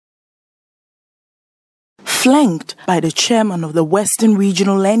Flanked by the chairman of the Western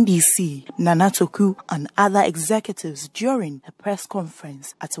Regional NDC, Nana Toku, and other executives during a press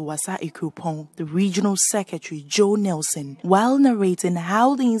conference at Wasa Ikupon, the regional secretary Joe Nelson, while narrating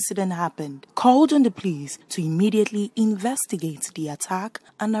how the incident happened, called on the police to immediately investigate the attack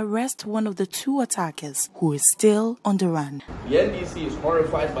and arrest one of the two attackers who is still on the run. The NDC is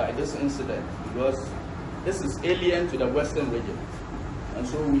horrified by this incident because this is alien to the Western region, and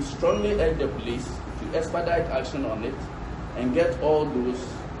so we strongly urge the police to expedite action on it and get all those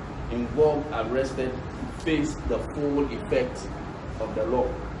involved arrested to face the full effect of the law.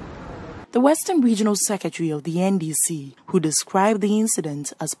 The Western Regional Secretary of the NDC, who described the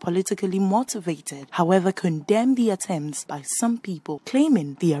incident as politically motivated, however condemned the attempts by some people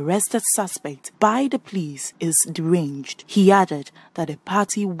claiming the arrested suspect by the police is deranged. He added that the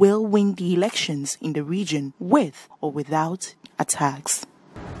party will win the elections in the region with or without attacks.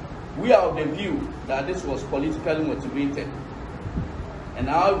 We are of the view that this was politically motivated, and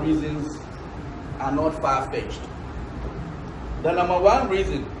our reasons are not far-fetched. The number one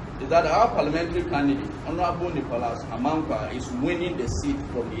reason is that our parliamentary candidate, Honorable Nicholas Amankwa, is winning the seat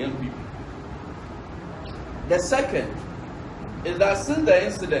from the MPP. The second is that since the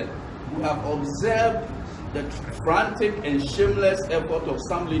incident, we have observed the frantic and shameless effort of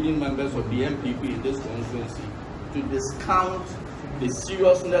some leading members of the MPP in this constituency to discount the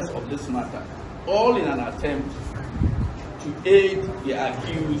seriousness of this matter, all in an attempt to aid the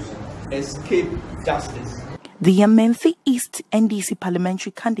accused escape justice. The Amenfi East NDC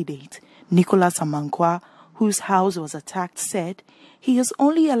parliamentary candidate, Nicholas Amankwa, whose house was attacked, said he is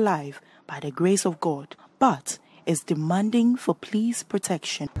only alive by the grace of God, but is demanding for police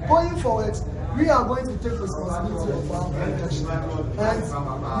protection. Going forward, we are going to take responsibility of our protection.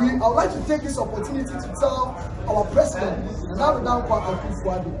 And I would like to take this opportunity to tell our president, Nana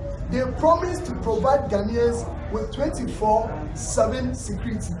Akufo-Addo, they promised to provide Ghanaians with 24/7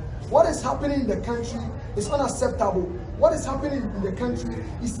 security. What is happening in the country is unacceptable. What is happening in the country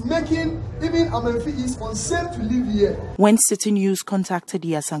is making even Amenfi East unsafe to live here. When Citi News contacted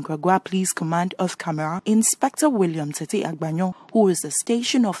the Asankragwa Police Command of Camera, Inspector William Tete Agbanyo, who is the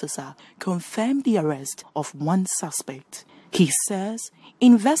station officer, confirmed the arrest of one suspect. He says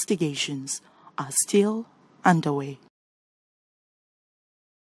investigations are still underway.